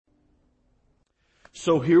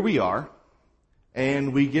So here we are,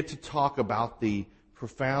 and we get to talk about the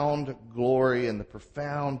profound glory and the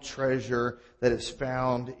profound treasure that is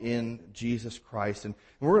found in Jesus Christ. And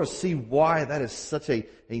we're going to see why that is such a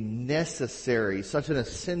necessary, such an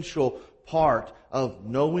essential part of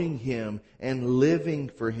knowing Him and living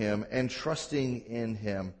for Him and trusting in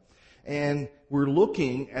Him. And we're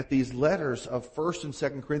looking at these letters of 1st and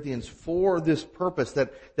 2nd Corinthians for this purpose,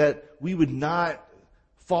 that we would not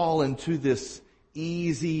fall into this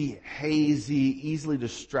easy, hazy, easily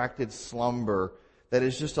distracted slumber that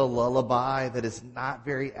is just a lullaby, that is not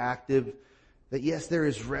very active. That yes, there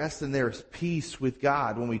is rest and there is peace with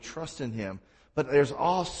God when we trust in Him. But there's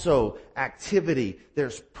also activity,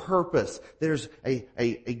 there's purpose, there's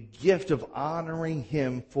a gift of honoring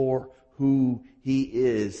Him for who He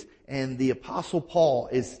is. And the Apostle Paul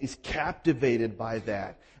is captivated by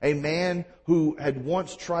that. A man who had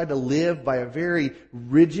once tried to live by a very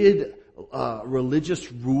rigid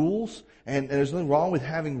religious rules, and there's nothing wrong with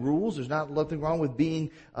having rules. There's nothing wrong with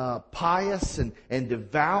being pious and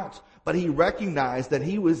devout. But he recognized that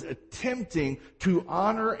he was attempting to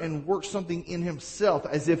honor and work something in himself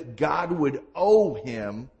as if God would owe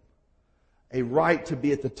him a right to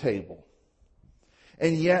be at the table.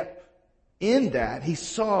 And yet, in that, he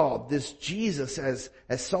saw this Jesus as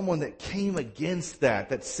someone that came against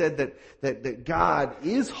that said that God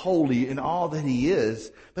is holy in all that He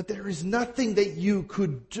is, but there is nothing that you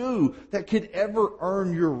could do that could ever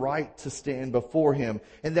earn your right to stand before Him.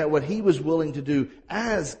 And that what He was willing to do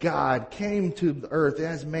as God came to the earth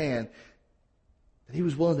as man, that He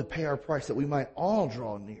was willing to pay our price that we might all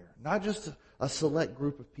draw near, not just a select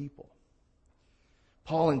group of people.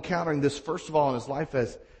 Paul encountering this first of all in his life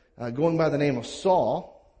as going by the name of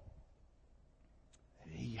Saul,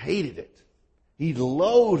 he hated it. He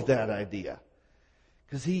loathed that idea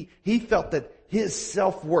because he felt that his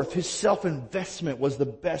self-worth, his self-investment was the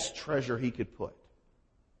best treasure he could put.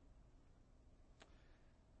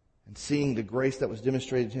 And seeing the grace that was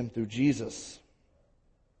demonstrated to him through Jesus,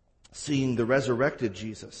 seeing the resurrected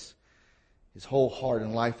Jesus, his whole heart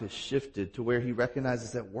and life is shifted to where he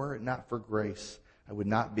recognizes that were it not for grace, I would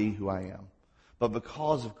not be who I am. But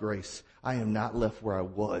because of grace, I am not left where I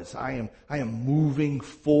was. I am moving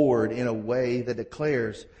forward in a way that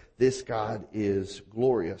declares this God is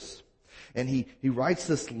glorious. And he writes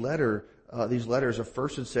this letter, these letters of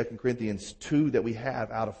 1st and 2nd Corinthians 2 that we have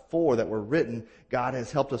out of 4 that were written. God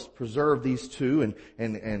has helped us preserve these 2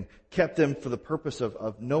 and kept them for the purpose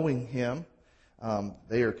of knowing Him.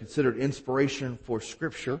 They are considered inspiration for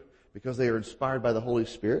Scripture because they are inspired by the Holy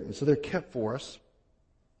Spirit. And so they're kept for us.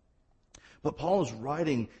 But Paul is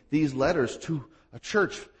writing these letters to a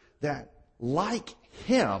church that, like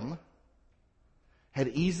him, had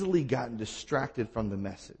easily gotten distracted from the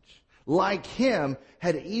message. Like him,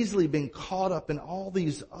 had easily been caught up in all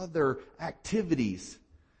these other activities.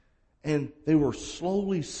 And they were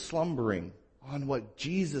slowly slumbering on what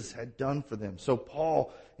Jesus had done for them. So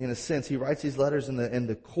Paul, in a sense, he writes these letters and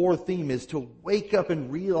the core theme is to wake up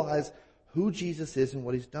and realize who Jesus is and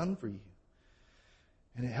what He's done for you.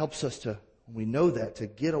 And it helps us to, we know that, to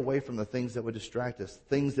get away from the things that would distract us,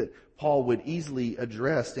 things that Paul would easily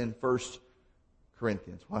address in 1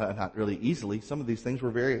 Corinthians. Well, not really easily. Some of these things were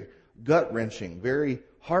very gut-wrenching, very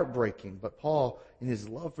heartbreaking. But Paul, in his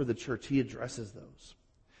love for the church, he addresses those.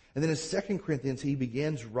 And then in 2 Corinthians, he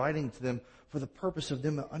begins writing to them for the purpose of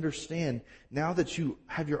them to understand, now that you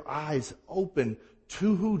have your eyes open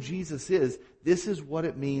to who Jesus is, this is what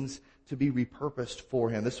it means to be repurposed for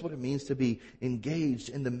Him. This is what it means to be engaged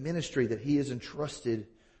in the ministry that He has entrusted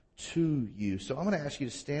to you. So I'm going to ask you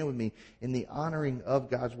to stand with me in the honoring of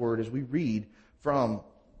God's Word as we read from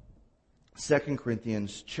 2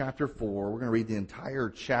 Corinthians chapter 4. We're going to read the entire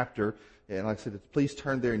chapter. And like I said, please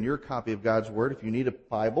turn there in your copy of God's Word. If you need a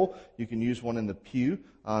Bible, you can use one in the pew.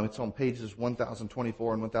 It's on pages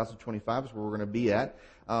 1024 and 1025 is where we're going to be at.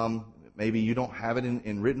 Maybe you don't have it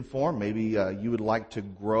in written form. Maybe you would like to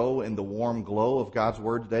grow in the warm glow of God's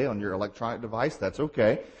Word today on your electronic device. That's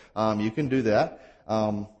okay. You can do that.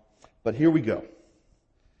 But here we go.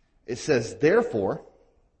 It says, therefore,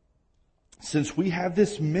 since we have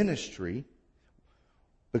this ministry,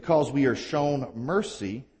 because we are shown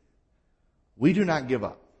mercy, we do not give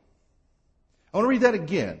up. I want to read that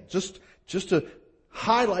again, just to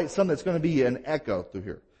highlight something that's going to be an echo through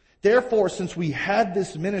here. Therefore, since we had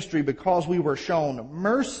this ministry because we were shown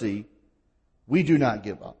mercy, we do not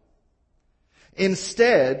give up.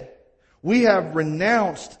 Instead, we have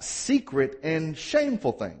renounced secret and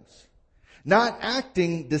shameful things, not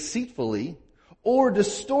acting deceitfully or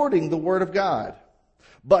distorting the Word of God,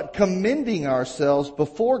 but commending ourselves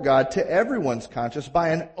before God to everyone's conscience by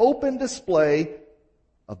an open display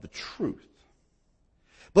of the truth.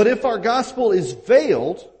 But if our gospel is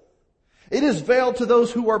veiled, it is veiled to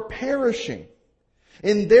those who are perishing.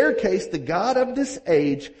 In their case, the God of this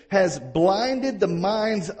age has blinded the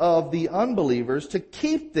minds of the unbelievers to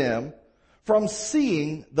keep them from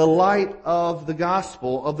seeing the light of the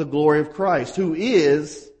gospel of the glory of Christ, who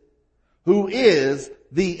is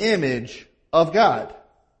the image of God.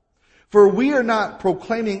 For we are not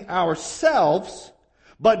proclaiming ourselves,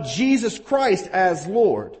 but Jesus Christ as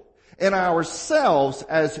Lord, and ourselves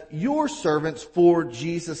as your servants for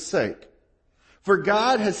Jesus' sake. For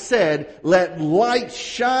God has said, let light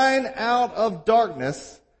shine out of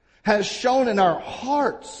darkness, has shone in our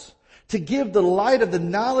hearts to give the light of the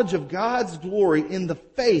knowledge of God's glory in the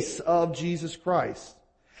face of Jesus Christ.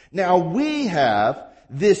 Now we have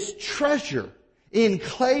this treasure in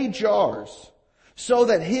clay jars, so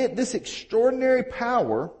that this extraordinary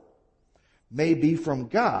power may be from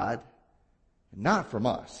God, not from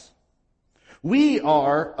us. We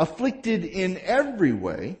are afflicted in every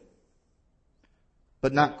way,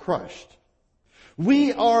 but not crushed.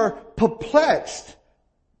 We are perplexed,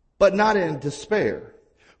 but not in despair.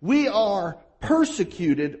 We are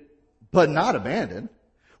persecuted, but not abandoned.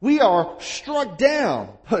 We are struck down,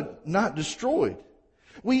 but not destroyed.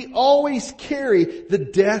 We always carry the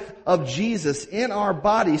death of Jesus in our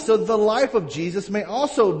body, so the life of Jesus may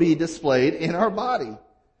also be displayed in our body.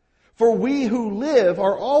 For we who live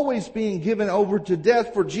are always being given over to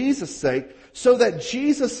death for Jesus' sake, so that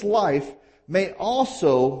Jesus' life may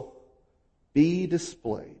also be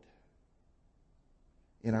displayed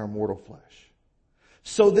in our mortal flesh.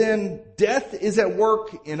 So then death is at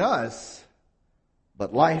work in us,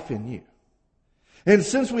 but life in you. And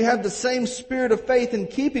since we have the same spirit of faith in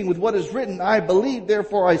keeping with what is written, I believe,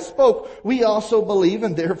 therefore I spoke, we also believe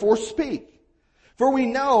and therefore speak. For we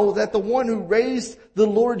know that the one who raised the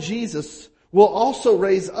Lord Jesus will also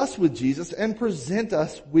raise us with Jesus and present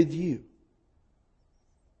us with you.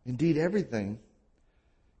 Indeed, everything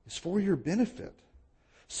is for your benefit,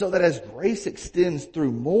 so that as grace extends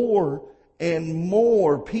through more and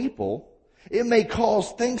more people, it may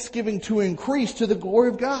cause thanksgiving to increase to the glory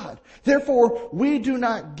of God. Therefore, we do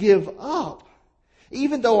not give up.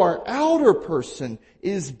 Even though our outer person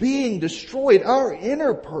is being destroyed, our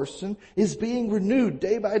inner person is being renewed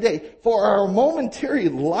day by day. For our momentary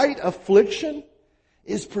light affliction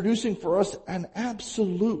is producing for us an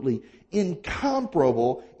absolutely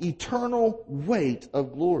incomparable eternal weight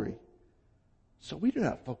of glory. So we do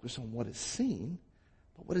not focus on what is seen,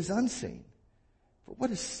 but what is unseen. For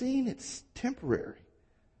what is seen, it's temporary.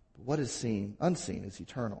 But what is unseen is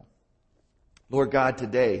eternal. Lord God,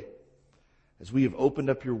 today, as we have opened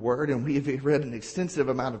up your word and we have read an extensive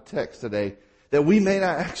amount of text today, that we may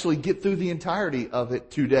not actually get through the entirety of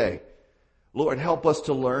it today. Lord, help us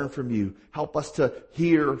to learn from you. Help us to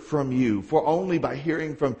hear from you. For only by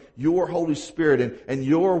hearing from your Holy Spirit and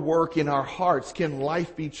your work in our hearts can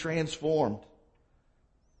life be transformed.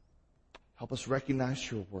 Help us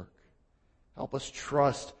recognize your work. Help us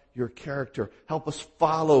trust your character. Help us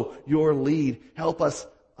follow your lead. Help us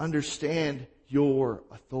understand your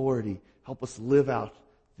authority. Help us live out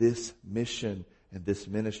this mission and this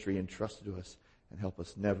ministry entrusted to us. And help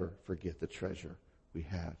us never forget the treasure we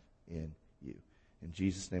have in you. In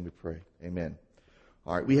Jesus' name we pray. Amen.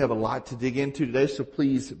 All right, we have a lot to dig into today, so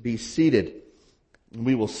please be seated. And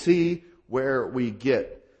we will see where we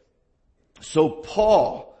get. So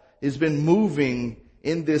Paul has been moving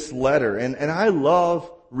in this letter, and I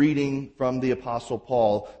love reading from the Apostle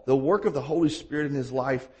Paul. The work of the Holy Spirit in his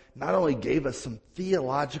life not only gave us some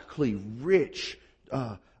theologically rich,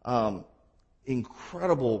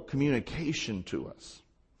 incredible communication to us,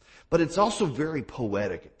 but it's also very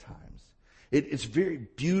poetic at times. It's very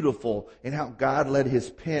beautiful in how God led his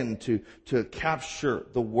pen to capture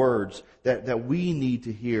the words that we need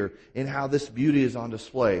to hear, and how this beauty is on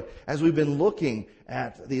display. As we've been looking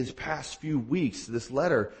at these past few weeks, this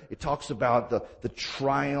letter, it talks about the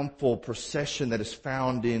triumphal procession that is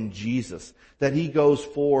found in Jesus. That he goes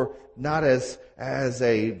for not as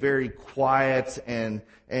a very quiet and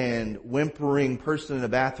whimpering person in a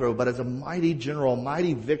bathrobe, but as a mighty general,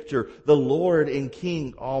 mighty victor, the Lord and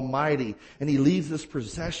King Almighty. And he leads this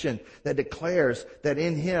procession that declares that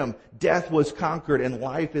in him death was conquered and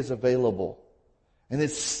life is available. And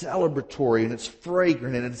it's celebratory and it's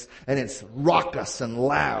fragrant and it's raucous and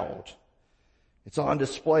loud. It's on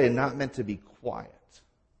display and not meant to be quiet.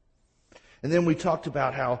 And then we talked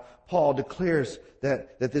about how Paul declares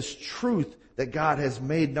that this truth that God has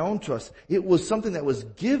made known to us, it was something that was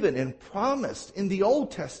given and promised in the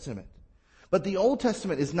Old Testament. But the Old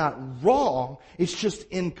Testament is not wrong. It's just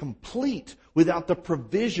incomplete without the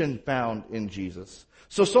provision found in Jesus.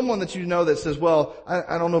 So someone that you know that says, well,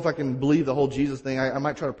 I don't know if I can believe the whole Jesus thing. I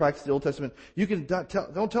might try to practice the Old Testament. You can don't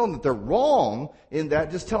tell them that they're wrong in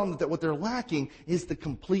that. Just tell them that what they're lacking is the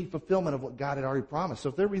complete fulfillment of what God had already promised. So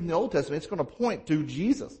if they're reading the Old Testament, it's going to point to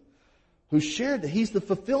Jesus, who shared that He's the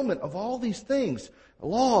fulfillment of all these things.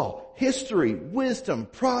 Law, history, wisdom,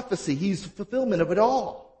 prophecy. He's the fulfillment of it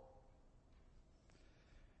all.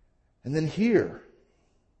 And then here,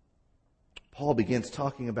 Paul begins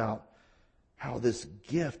talking about how this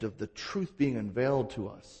gift of the truth being unveiled to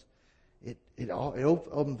us, it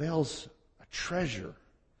unveils a treasure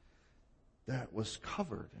that was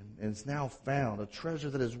covered and is now found, a treasure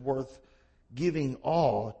that is worth giving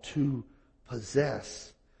all to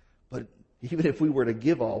possess. But even if we were to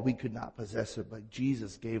give all, we could not possess it, but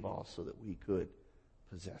Jesus gave all so that we could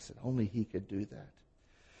possess it. Only He could do that.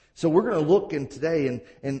 So we're going to look in today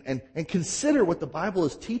and consider what the Bible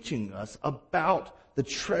is teaching us about the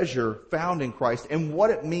treasure found in Christ and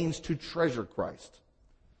what it means to treasure Christ.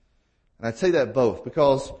 And I'd say that both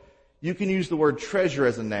because you can use the word treasure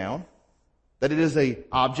as a noun, that it is a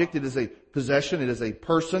object, it is a possession, it is a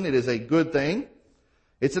person, it is a good thing.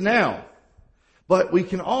 It's a noun. But we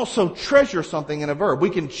can also treasure something in a verb.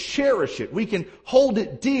 We can cherish it. We can hold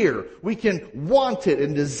it dear. We can want it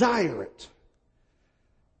and desire it.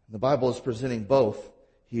 The Bible is presenting both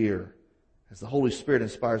here as the Holy Spirit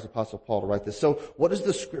inspires the Apostle Paul to write this. So what does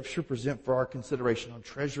the Scripture present for our consideration on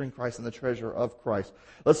treasuring Christ and the treasure of Christ?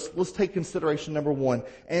 Let's take consideration number one,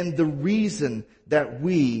 and the reason that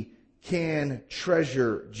we can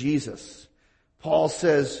treasure Jesus. Paul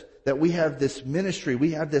says that we have this ministry,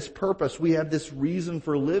 we have this purpose, we have this reason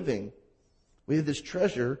for living. We have this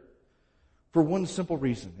treasure for one simple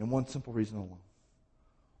reason, and one simple reason alone.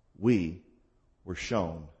 We were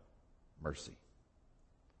shown mercy.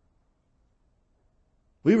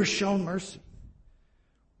 We were shown mercy.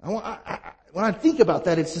 When I think about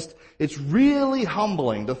that, it's really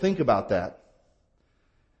humbling to think about that.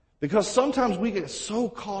 Because sometimes we get so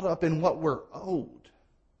caught up in what we're owed.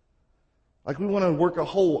 Like we want to work a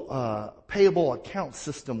whole payable account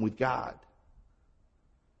system with God.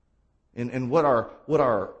 And what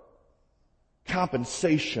our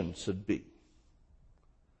compensation should be.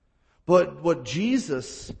 But what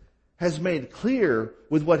Jesus has made clear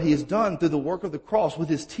with what He has done through the work of the cross, with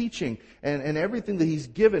His teaching and everything that He's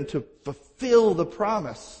given to fulfill the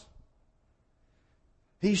promise.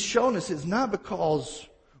 He's shown us it's not because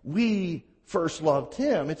we first loved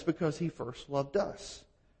Him, it's because He first loved us.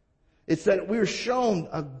 It's that we're shown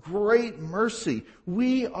a great mercy.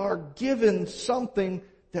 We are given something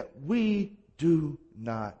that we do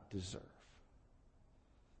not deserve.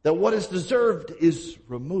 That what is deserved is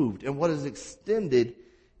removed, and what is extended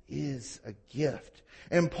is a gift.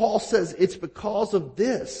 And Paul says it's because of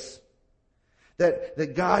this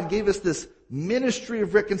that God gave us this ministry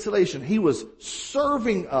of reconciliation. He was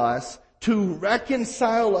serving us to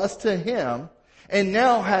reconcile us to Him, and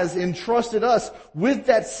now has entrusted us with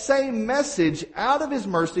that same message. Out of His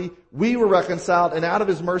mercy, we were reconciled, and out of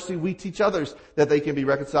His mercy, we teach others that they can be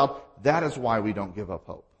reconciled. That is why we don't give up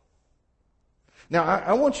hope. Now,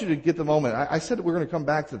 I want you to get the moment. I said that we're going to come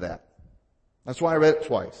back to that. That's why I read it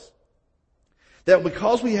twice. That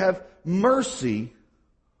because we have mercy,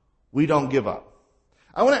 we don't give up.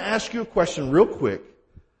 I want to ask you a question real quick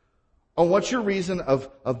on what's your reason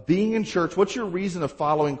of being in church? What's your reason of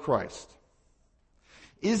following Christ?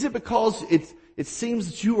 Is it because it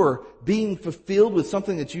seems that you are being fulfilled with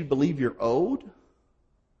something that you believe you're owed?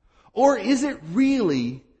 Or is it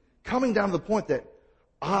really coming down to the point that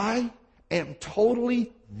I am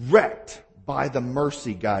totally wrecked by the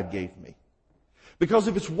mercy God gave me? Because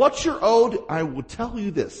if it's what you're owed, I will tell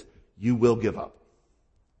you this, you will give up.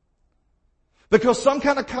 Because some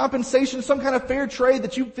kind of compensation, some kind of fair trade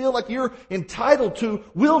that you feel like you're entitled to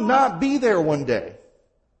will not be there one day.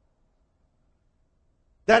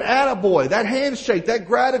 That attaboy, that handshake, that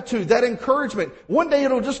gratitude, that encouragement, one day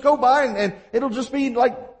it'll just go by and it'll just be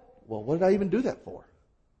like, well, what did I even do that for?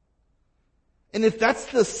 And if that's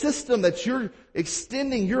the system that you're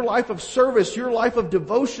extending your life of service, your life of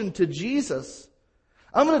devotion to Jesus,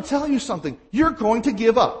 I'm going to tell you something. You're going to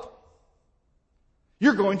give up.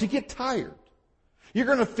 You're going to get tired. You're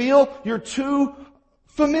going to feel you're too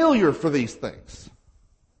familiar for these things.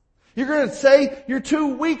 You're going to say you're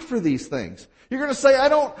too weak for these things. You're going to say, I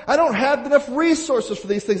don't have enough resources for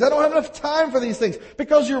these things. I don't have enough time for these things.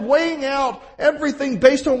 Because you're weighing out everything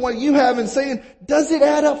based on what you have and saying, does it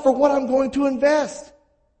add up for what I'm going to invest?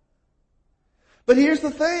 But here's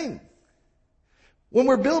the thing. When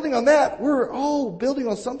we're building on that, we're all building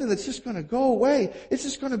on something that's just going to go away. It's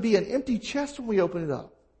just going to be an empty chest when we open it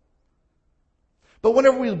up. But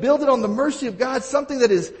whenever we build it on the mercy of God, something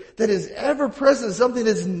that is ever present, something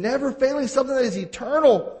that is never failing, something that is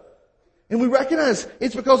eternal, and we recognize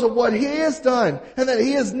it's because of what He has done, and that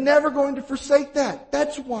He is never going to forsake that.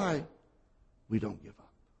 That's why we don't give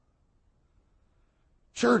up.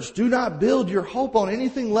 Church, do not build your hope on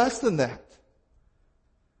anything less than that.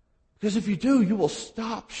 Because if you do, you will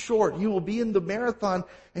stop short. You will be in the marathon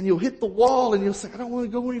and you'll hit the wall and you'll say, I don't want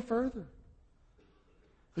to go any further.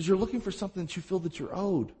 Because you're looking for something that you feel that you're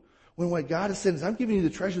owed. When what God has said is, I'm giving you the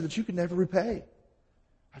treasure that you can never repay.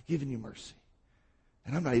 I've given you mercy.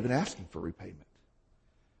 And I'm not even asking for repayment.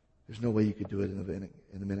 There's no way you could do it in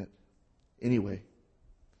a minute. Anyway.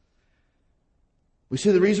 We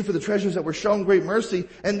see the reason for the treasure is that we're shown great mercy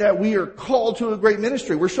and that we are called to a great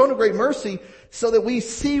ministry. We're shown a great mercy so that we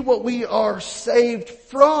see what we are saved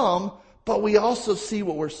from, but we also see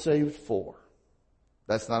what we're saved for.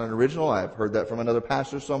 That's not an original. I've heard that from another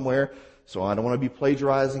pastor somewhere, so I don't want to be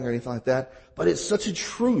plagiarizing or anything like that. But it's such a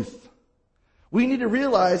truth. We need to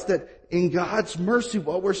realize that in God's mercy,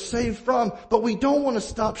 what we're saved from, but we don't want to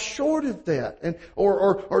stop short of that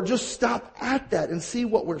or just stop at that and see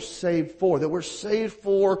what we're saved for. That we're saved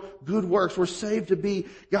for good works. We're saved to be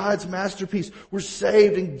God's masterpiece. We're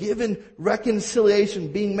saved and given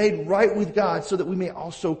reconciliation, being made right with God so that we may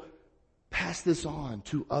also pass this on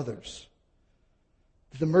to others.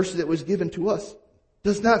 The mercy that was given to us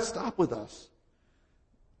does not stop with us.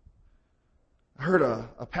 I heard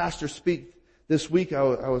a pastor speak this week. I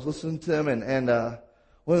was listening to him, and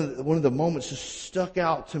one of the moments just stuck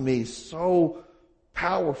out to me so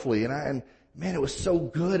powerfully, and man, it was so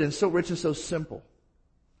good and so rich and so simple.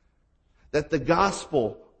 That the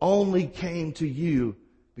gospel only came to you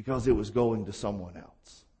because it was going to someone else.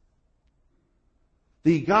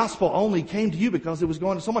 The gospel only came to you because it was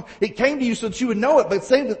going to someone. It came to you so that you would know it, but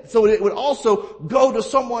so that it would also go to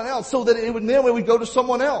someone else, so that it would go to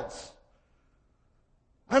someone else.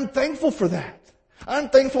 I'm thankful for that. I'm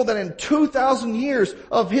thankful that in 2,000 years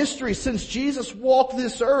of history since Jesus walked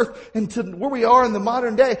this earth and to where we are in the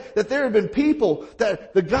modern day, that there have been people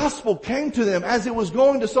that the gospel came to them as it was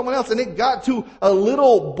going to someone else, and it got to a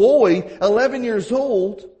little boy, 11 years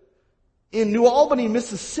old, in New Albany,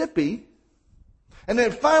 Mississippi, and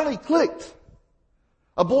then it finally clicked.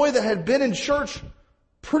 A boy that had been in church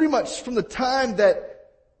pretty much from the time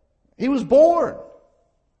that he was born.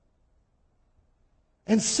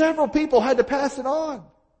 And several people had to pass it on.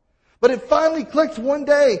 But it finally clicked one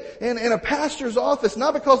day in a pastor's office,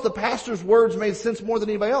 not because the pastor's words made sense more than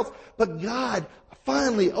anybody else, but God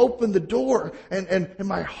finally opened the door and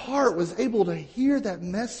my heart was able to hear that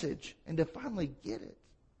message and to finally get it.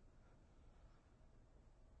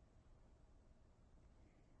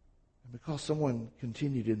 And because someone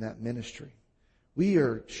continued in that ministry. We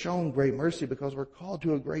are shown great mercy because we're called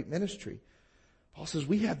to a great ministry. Paul says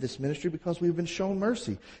we have this ministry because we've been shown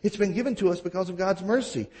mercy. It's been given to us because of God's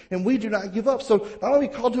mercy. And we do not give up. So not only are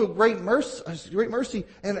we called to a great mercy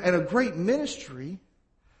and a great ministry,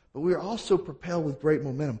 but we are also propelled with great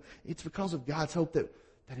momentum. It's because of God's hope that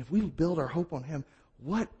if we build our hope on Him,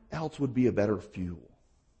 what else would be a better fuel?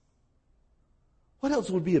 What else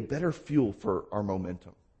would be a better fuel for our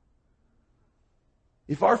momentum?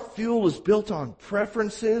 If our fuel is built on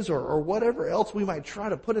preferences or whatever else we might try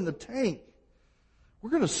to put in the tank, we're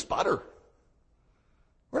going to sputter.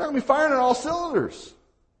 We're not going to be firing on all cylinders.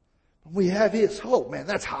 When we have His hope, man,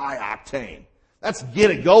 that's high octane. That's get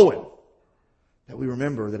it going. That we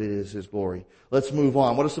remember that it is His glory. Let's move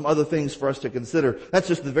on. What are some other things for us to consider? That's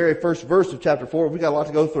just the very first verse of chapter 4. We've got a lot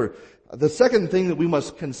to go through. The second thing that we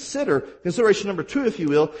must consider, consideration number 2, if you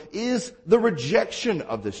will, is the rejection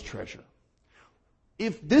of this treasure.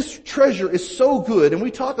 If this treasure is so good, and we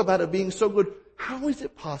talk about it being so good, how is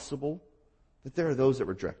it possible that there are those that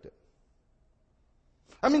reject it?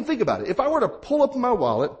 I mean, think about it. If I were to pull up my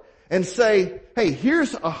wallet and say, hey,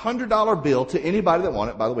 here's a $100 bill to anybody that want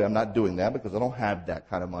it. By the way, I'm not doing that because I don't have that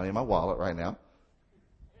kind of money in my wallet right now.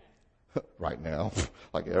 Right now.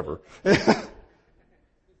 Like ever.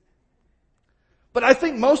 But I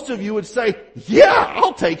think most of you would say, yeah,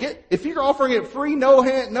 I'll take it. If you're offering it free,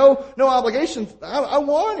 no obligations, I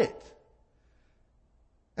want it.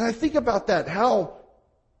 And I think about that, how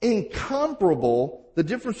incomparable the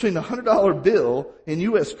difference between a $100 bill in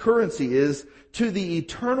U.S. currency is to the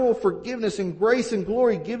eternal forgiveness and grace and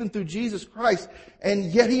glory given through Jesus Christ. And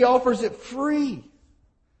yet He offers it free.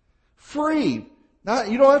 Free.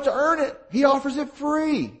 You don't have to earn it. He offers it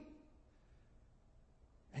free.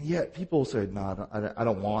 And yet people say, no, I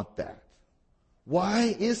don't want that.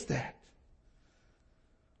 Why is that?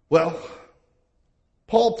 Well,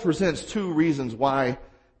 Paul presents two reasons why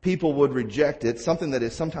people would reject it, something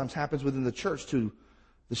that sometimes happens within the church to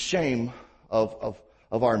the shame of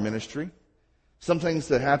our ministry. Some things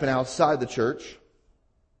that happen outside the church.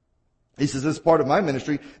 He says, this is part of my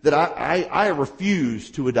ministry that I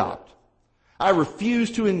refuse to adopt. I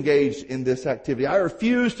refuse to engage in this activity. I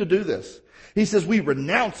refuse to do this. He says we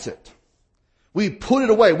renounce it. We put it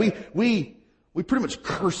away. We pretty much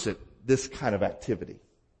curse it, this kind of activity.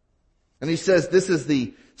 And he says this is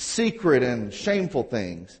the secret and shameful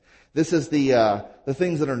things. This is the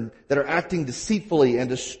things that are acting deceitfully and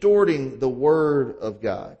distorting the Word of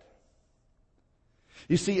God.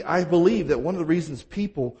 You see, I believe that one of the reasons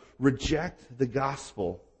people reject the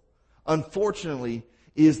gospel, unfortunately,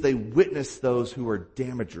 is they witness those who are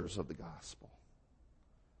damagers of the gospel.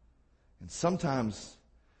 And sometimes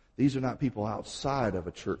these are not people outside of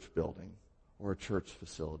a church building or a church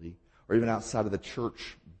facility or even outside of the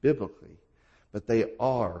church biblically, but they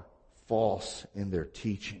are false in their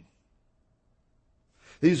teaching.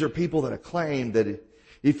 These are people that claim that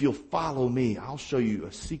if you'll follow me, I'll show you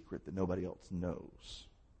a secret that nobody else knows.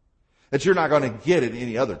 That you're not going to get in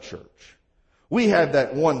any other church. We have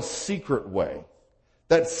that one secret way.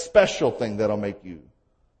 That special thing that'll make you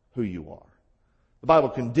who you are. The Bible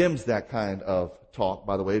condemns that kind of talk,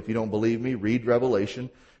 by the way. If you don't believe me, read Revelation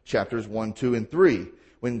chapters 1, 2, and 3.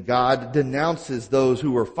 When God denounces those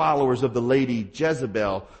who are followers of the lady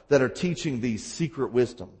Jezebel that are teaching these secret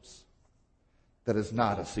wisdoms. That is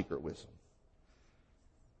not a secret wisdom.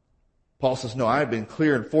 Paul says, no, I have been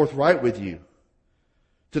clear and forthright with you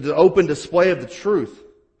to the open display of the truth.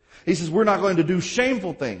 He says, we're not going to do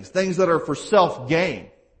shameful things, things that are for self-gain.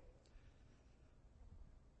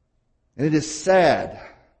 And it is sad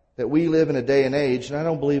that we live in a day and age, and I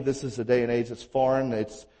don't believe this is a day and age that's foreign.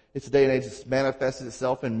 It's a day and age that's manifested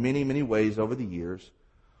itself in many, many ways over the years,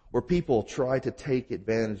 where people try to take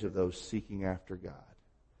advantage of those seeking after God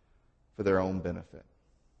for their own benefit.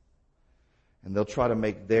 And they'll try to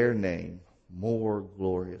make their name more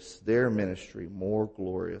glorious, their ministry more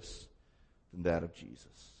glorious than that of Jesus.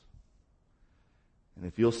 And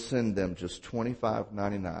if you'll send them just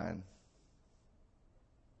 $25.99,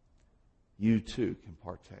 you too can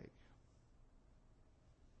partake.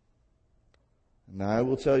 And I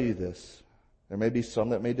will tell you this. There may be some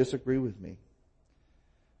that may disagree with me.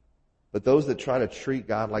 But those that try to treat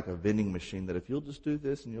God like a vending machine, that if you'll just do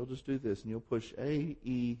this and you'll just do this and you'll push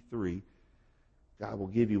AE3, God will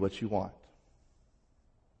give you what you want.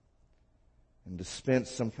 And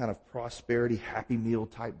dispense some kind of prosperity, happy meal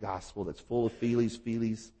type gospel that's full of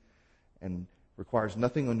feelies, and requires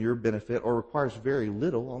nothing on your benefit or requires very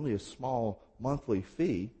little, only a small monthly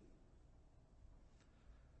fee.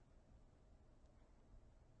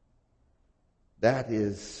 That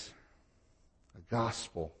is a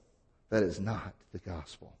gospel. That is not the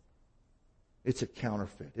gospel. It's a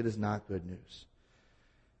counterfeit. It is not good news.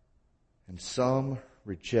 And some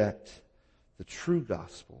reject the true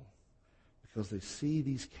gospel because they see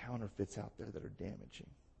these counterfeits out there that are damaging.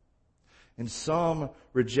 And some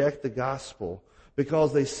reject the gospel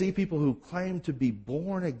because they see people who claim to be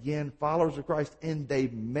born again followers of Christ, and they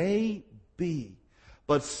may be,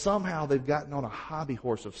 but somehow they've gotten on a hobby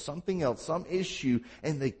horse of something else, some issue,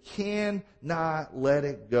 and they cannot let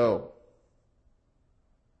it go.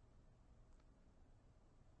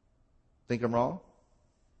 Think I'm wrong?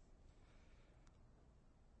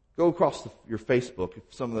 Go across your Facebook, if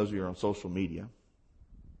some of those of you are on social media.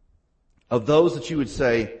 Of those that you would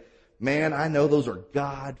say, man, I know those are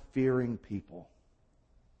God-fearing people.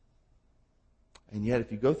 And yet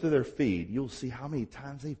if you go through their feed, you'll see how many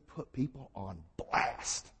times they've put people on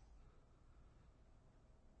blast.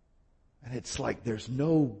 And it's like there's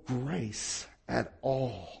no grace at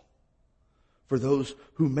all for those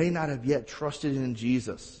who may not have yet trusted in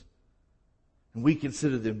Jesus. And we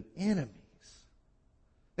consider them enemies.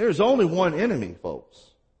 There's only one enemy, folks.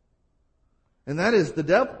 And that is the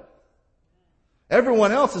devil.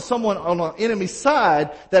 Everyone else is someone on an enemy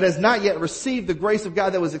side that has not yet received the grace of God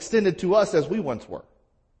that was extended to us as we once were.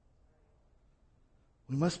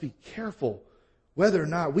 We must be careful whether or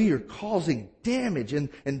not we are causing damage and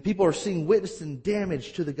people are seeing witness and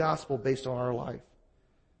damage to the gospel based on our life.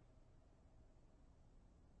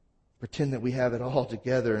 Pretend that we have it all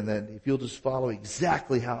together and that if you'll just follow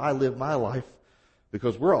exactly how I live my life,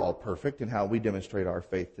 because we're all perfect in how we demonstrate our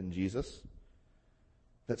faith in Jesus,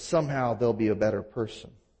 that somehow they'll be a better person.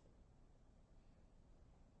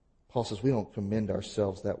 Paul says we don't commend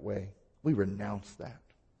ourselves that way. We renounce that.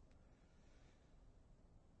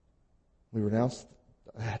 We renounce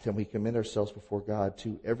that and we commend ourselves before God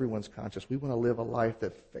to everyone's conscience. We want to live a life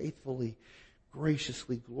that faithfully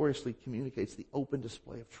graciously, gloriously communicates the open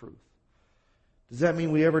display of truth. Does that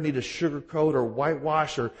mean we ever need to sugarcoat or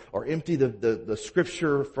whitewash or empty the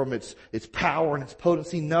Scripture from its power and its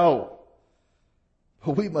potency? No.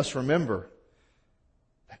 But we must remember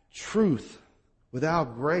that truth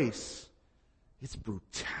without grace, it's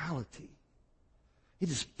brutality. It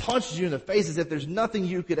just punches you in the face as if there's nothing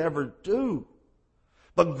you could ever do.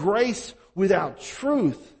 But grace without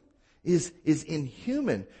truth is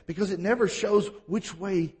inhuman because it never shows which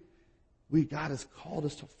way God has called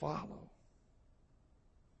us to follow.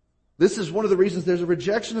 This is one of the reasons there's a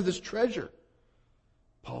rejection of this treasure.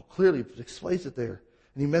 Paul clearly explains it there.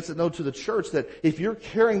 And he makes it known to the church that if you're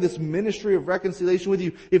carrying this ministry of reconciliation with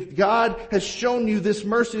you, if God has shown you this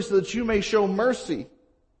mercy so that you may show mercy,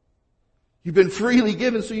 you've been freely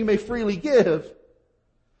given so you may freely give,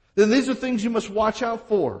 then these are things you must watch out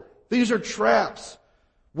for. These are traps.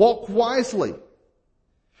 Walk wisely.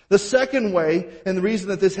 The second way, and the reason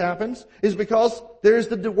that this happens, is because there is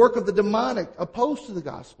the work of the demonic opposed to the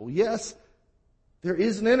gospel. Yes, there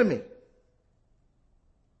is an enemy.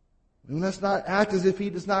 We must not act as if he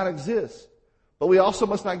does not exist. But we also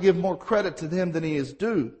must not give more credit to him than he is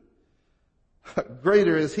due.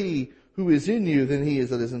 Greater is he who is in you than he is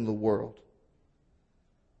that is in the world.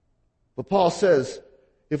 But Paul says,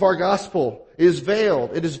 if our gospel is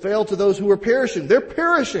veiled, it is veiled to those who are perishing. They're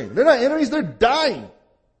perishing. They're not enemies, they're dying.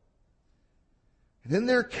 And in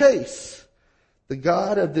their case, the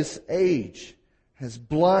God of this age has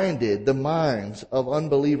blinded the minds of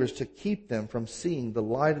unbelievers to keep them from seeing the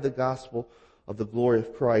light of the gospel of the glory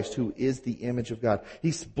of Christ, who is the image of God.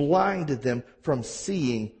 He's blinded them from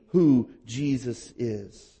seeing who Jesus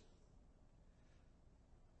is.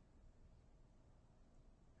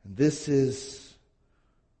 And this is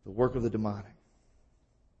the work of the demonic.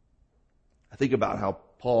 I think about how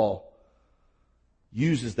Paul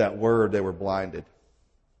uses that word, they were blinded.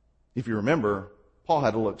 If you remember, Paul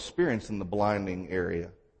had a little experience in the blinding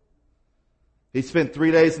area. He spent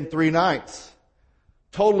 3 days and 3 nights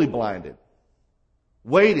totally blinded,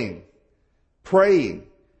 waiting, praying,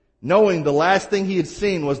 knowing the last thing he had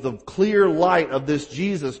seen was the clear light of this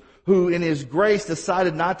Jesus who in his grace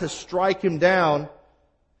decided not to strike him down,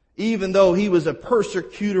 even though he was a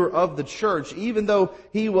persecutor of the church, even though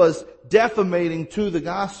he was defamating to the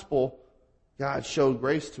gospel. God showed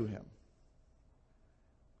grace to him.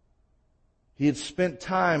 He had spent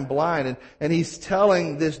time blind, and he's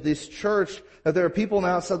telling this church that there are people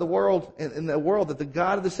outside the world, in the world, that the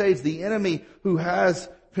God of this age, the enemy who has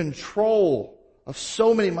control of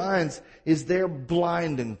so many minds, is there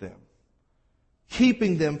blinding them,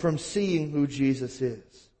 keeping them from seeing who Jesus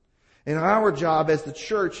is. And our job as the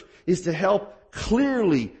church is to help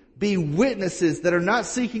clearly be witnesses that are not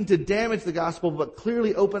seeking to damage the gospel, but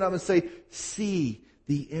clearly open up and say, see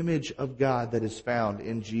the image of God that is found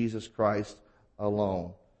in Jesus Christ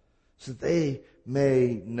alone, so they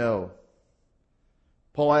may know.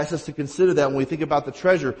 Paul asks us to consider that when we think about the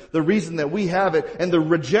treasure, the reason that we have it, and the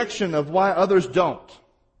rejection of why others don't.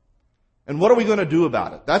 And what are we going to do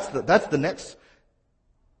about it? That's the next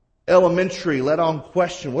elementary let-on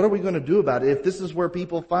question. What are we going to do about it if this is where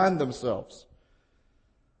people find themselves?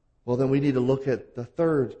 Well, then we need to look at the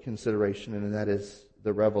third consideration, and that is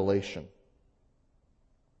the revelation.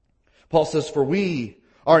 Paul says, for we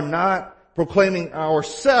are not proclaiming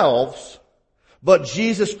ourselves, but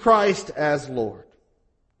Jesus Christ as Lord,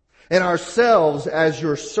 and ourselves as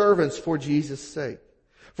your servants for Jesus' sake.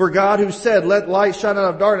 For God, who said, let light shine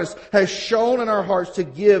out of darkness, has shone in our hearts to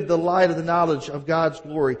give the light of the knowledge of God's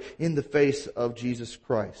glory in the face of Jesus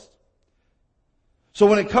Christ. So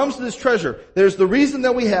when it comes to this treasure, there's the reason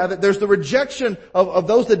that we have it, there's the rejection of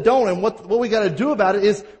those that don't, and what we got to do about it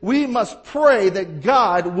is we must pray that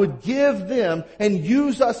God would give them and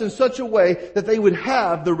use us in such a way that they would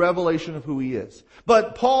have the revelation of who He is.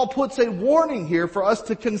 But Paul puts a warning here for us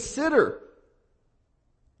to consider.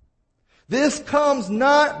 This comes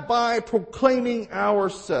not by proclaiming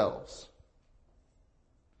ourselves.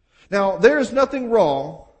 Now, there is nothing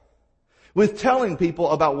wrong with telling people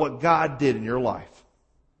about what God did in your life.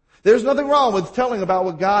 There's nothing wrong with telling about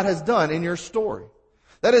what God has done in your story.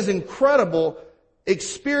 That is incredible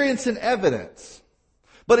experience and evidence.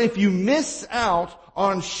 But if you miss out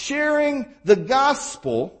on sharing the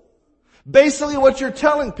gospel, basically what you're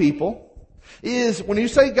telling people is when you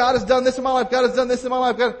say God has done this in my life, God has done this in my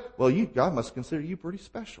life, God must consider you pretty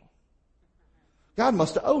special. God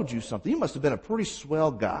must have owed you something. You must have been a pretty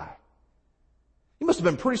swell guy. You must have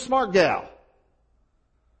been a pretty smart gal.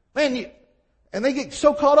 Man, and they get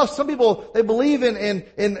so caught up. Some people, they believe in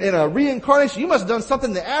a reincarnation. You must have done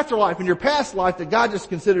something in the afterlife, in your past life, that God just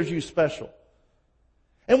considers you special.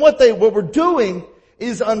 And what we're doing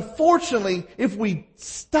is, unfortunately, if we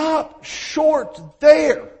stop short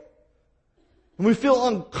there, and we feel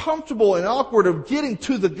uncomfortable and awkward of getting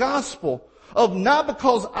to the gospel, of not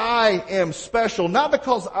because I am special, not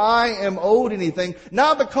because I am owed anything,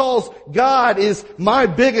 not because God is my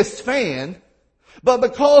biggest fan, but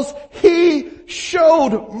because He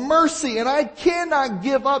showed mercy, and I cannot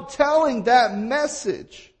give up telling that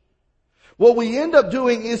message. What we end up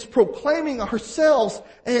doing is proclaiming ourselves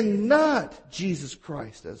and not Jesus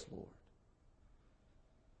Christ as Lord.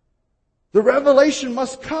 The revelation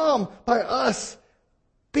must come by us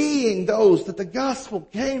being those that the gospel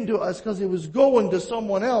came to us because it was going to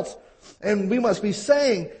someone else. And we must be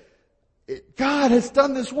saying, God has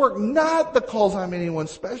done this work not because I'm anyone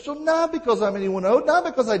special, not because I'm anyone owed, not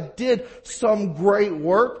because I did some great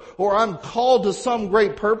work or I'm called to some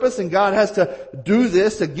great purpose and God has to do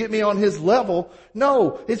this to get me on His level.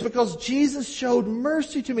 No, it's because Jesus showed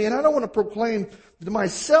mercy to me, and I don't want to proclaim to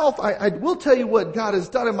myself. I will tell you what God has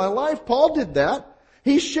done in my life. Paul did that.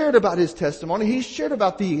 He shared about his testimony. He shared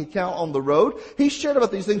about the account on the road. He shared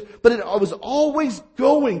about these things, but it was always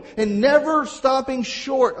going and never stopping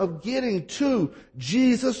short of getting to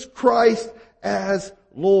Jesus Christ as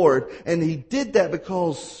Lord. And He did that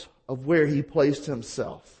because of where He placed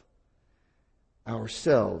Himself.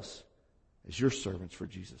 Ourselves as your servants for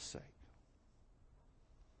Jesus' sake.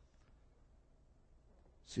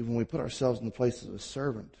 See, when we put ourselves in the place of a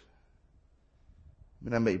servant,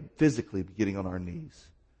 I may physically be getting on our knees.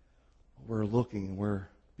 We're looking and we're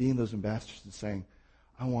being those ambassadors and saying,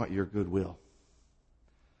 I want your goodwill.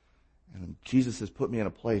 And Jesus has put me in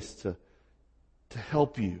a place to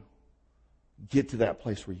help you get to that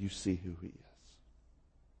place where you see who He is.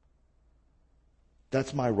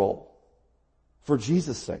 That's my role. For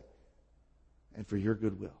Jesus' sake and for your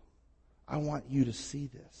goodwill. I want you to see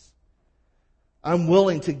this. I'm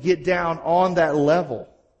willing to get down on that level,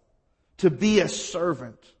 to be a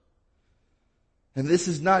servant. And this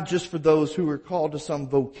is not just for those who are called to some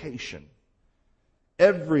vocation.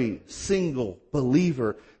 Every single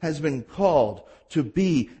believer has been called to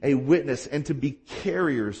be a witness and to be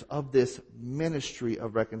carriers of this ministry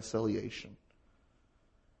of reconciliation.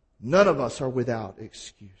 None of us are without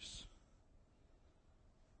excuse.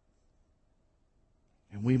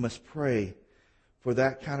 And we must pray for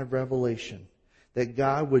that kind of revelation, that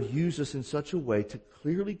God would use us in such a way to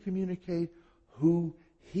clearly communicate who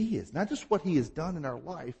He is. Not just what He has done in our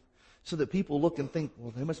life, so that people look and think,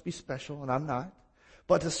 well, they must be special and I'm not.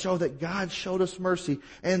 But to show that God showed us mercy,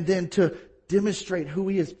 and then to demonstrate who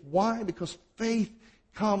He is. Why? Because faith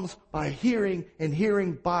comes by hearing, and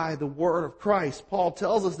hearing by the word of Christ. Paul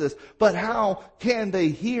tells us this. But how can they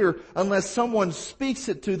hear unless someone speaks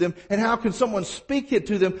it to them? And how can someone speak it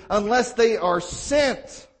to them unless they are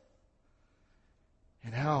sent?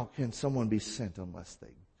 And how can someone be sent unless they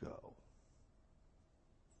go?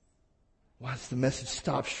 Why does the message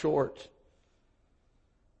stop short? It's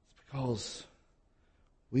because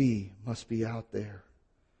we must be out there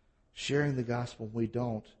sharing the gospel. We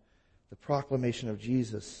don't. The proclamation of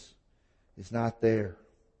Jesus is not there.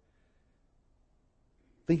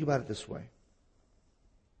 Think about it this way.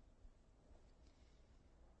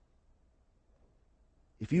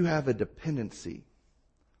 If you have a dependency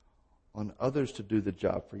on others to do the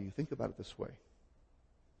job for you, think about it this way.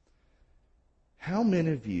 How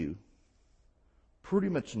many of you pretty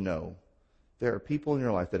much know there are people in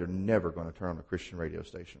your life that are never going to turn on a Christian radio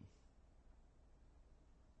station?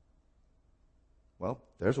 Well,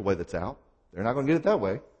 there's a way that's out. They're not going to get it that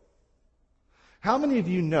way. How many of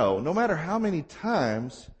you know, no matter how many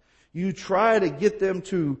times you try to get them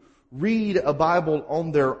to read a Bible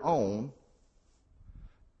on their own,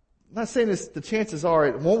 I'm not saying this, the chances are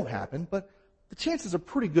it won't happen, but the chances are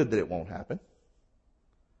pretty good that it won't happen.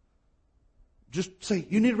 Just say,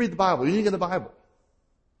 you need to read the Bible. You need to get the Bible.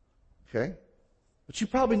 Okay? But you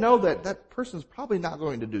probably know that that person's probably not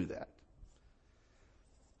going to do that.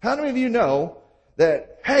 How many of you know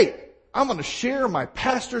that, hey, I'm going to share my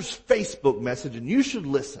pastor's Facebook message and you should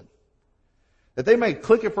listen? That they may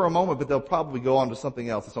click it for a moment, but they'll probably go on to something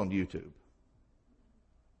else that's on YouTube.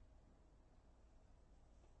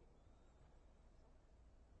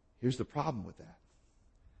 Here's the problem with that.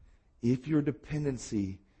 If your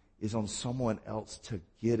dependency is on someone else to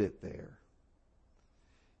get it there,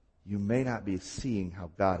 you may not be seeing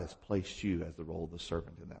how God has placed you as the role of the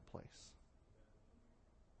servant in that place.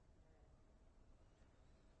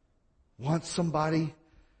 Want somebody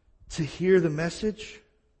to hear the message?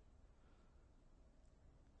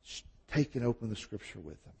 Take and open the scripture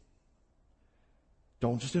with them.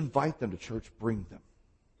 Don't just invite them to church, bring them.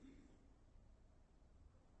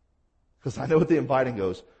 Because I know what the inviting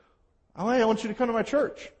goes. Oh, hey, I want you to come to my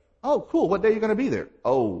church. Oh, cool. What day are you going to be there?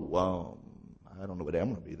 Oh, I don't know what day I'm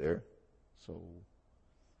going to be there. So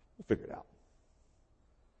we'll figure it out.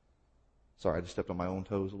 Sorry, I just stepped on my own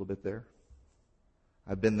toes a little bit there.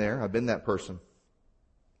 I've been there. I've been that person.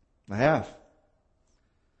 I have.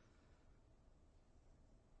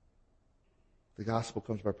 The gospel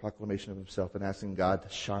comes by proclamation of himself and asking God to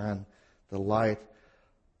shine the light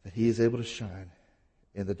that he is able to shine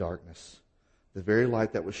in the darkness. The very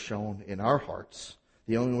light that was shown in our hearts.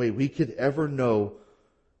 The only way we could ever know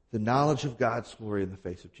the knowledge of God's glory in the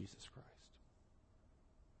face of Jesus Christ.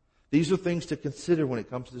 These are things to consider when it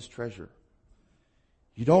comes to this treasure.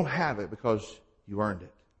 You don't have it because you earned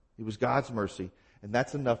it. It was God's mercy. And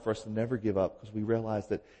that's enough for us to never give up because we realize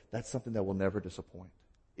that that's something that will never disappoint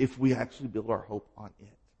if we actually build our hope on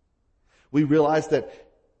it. We realize that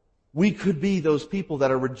we could be those people that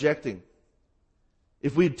are rejecting.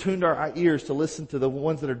 If we had tuned our ears to listen to the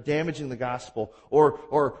ones that are damaging the gospel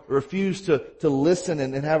or refuse to listen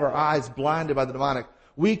and have our eyes blinded by the demonic,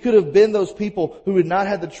 we could have been those people who had not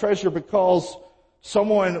had the treasure because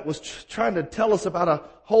someone was trying to tell us about a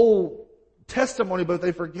whole testimony, but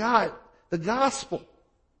they forgot the gospel.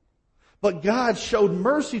 But God showed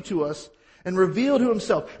mercy to us and revealed to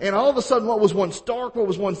himself. And all of a sudden what was once dark, what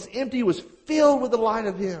was once empty was filled with the light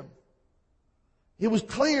of him. It was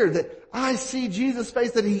clear that I see Jesus'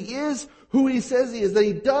 face, that he is who he says he is, that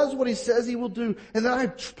he does what he says he will do, and that I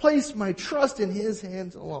place my trust in his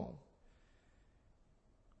hands alone.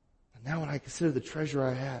 And now when I consider the treasure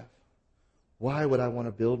I have, why would I want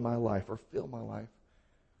to build my life or fill my life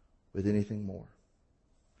with anything more?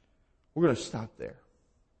 We're going to stop there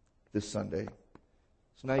this Sunday.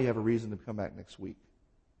 So now you have a reason to come back next week.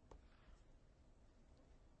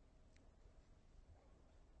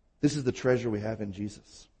 This is the treasure we have in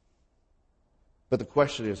Jesus. But the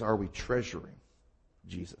question is, are we treasuring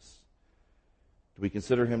Jesus? Do we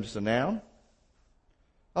consider him just a noun?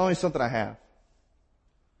 Oh, he's something I have.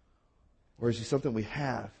 Or is he something we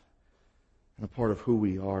have and a part of who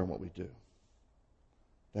we are and what we do?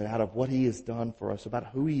 That out of what he has done for us, about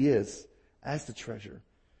who he is as the treasure,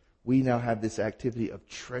 we now have this activity of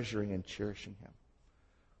treasuring and cherishing him.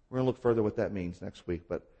 We're going to look further what that means next week.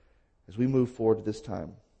 But as we move forward to this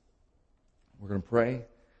time, we're going to pray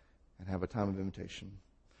and have a time of invitation.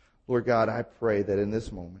 Lord God, I pray that in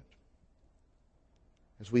this moment,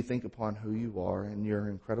 as we think upon who you are and your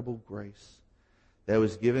incredible grace that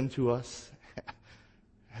was given to us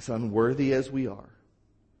as unworthy as we are,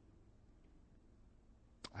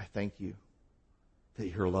 I thank you that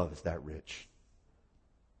your love is that rich.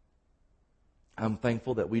 I'm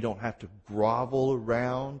thankful that we don't have to grovel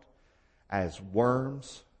around as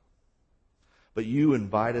worms, but you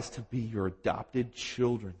invite us to be your adopted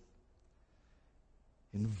children,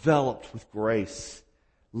 enveloped with grace,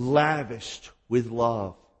 lavished with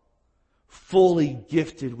love, fully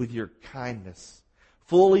gifted with your kindness,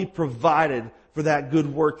 fully provided for that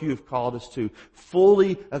good work you have called us to,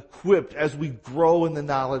 fully equipped as we grow in the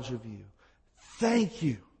knowledge of you. Thank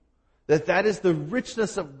you that is the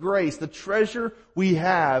richness of grace, the treasure we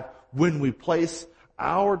have when we place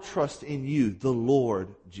our trust in you, the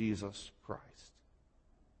Lord Jesus Christ.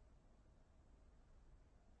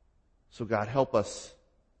 So God, help us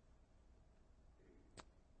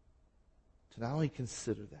to not only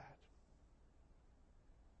consider that,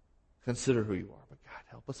 consider who you are, but God,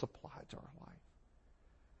 help us apply it to our life.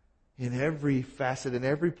 In every facet, in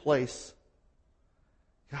every place,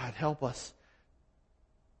 God, help us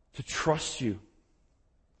to trust you,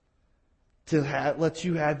 to let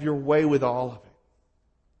you have your way with all of it.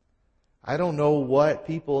 I don't know what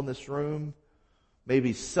people in this room may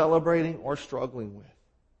be celebrating or struggling with.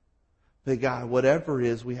 But God, whatever it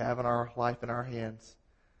is we have in our life in our hands,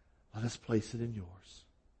 let us place it in yours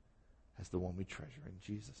as the one we treasure. In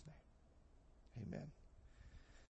Jesus' name, amen.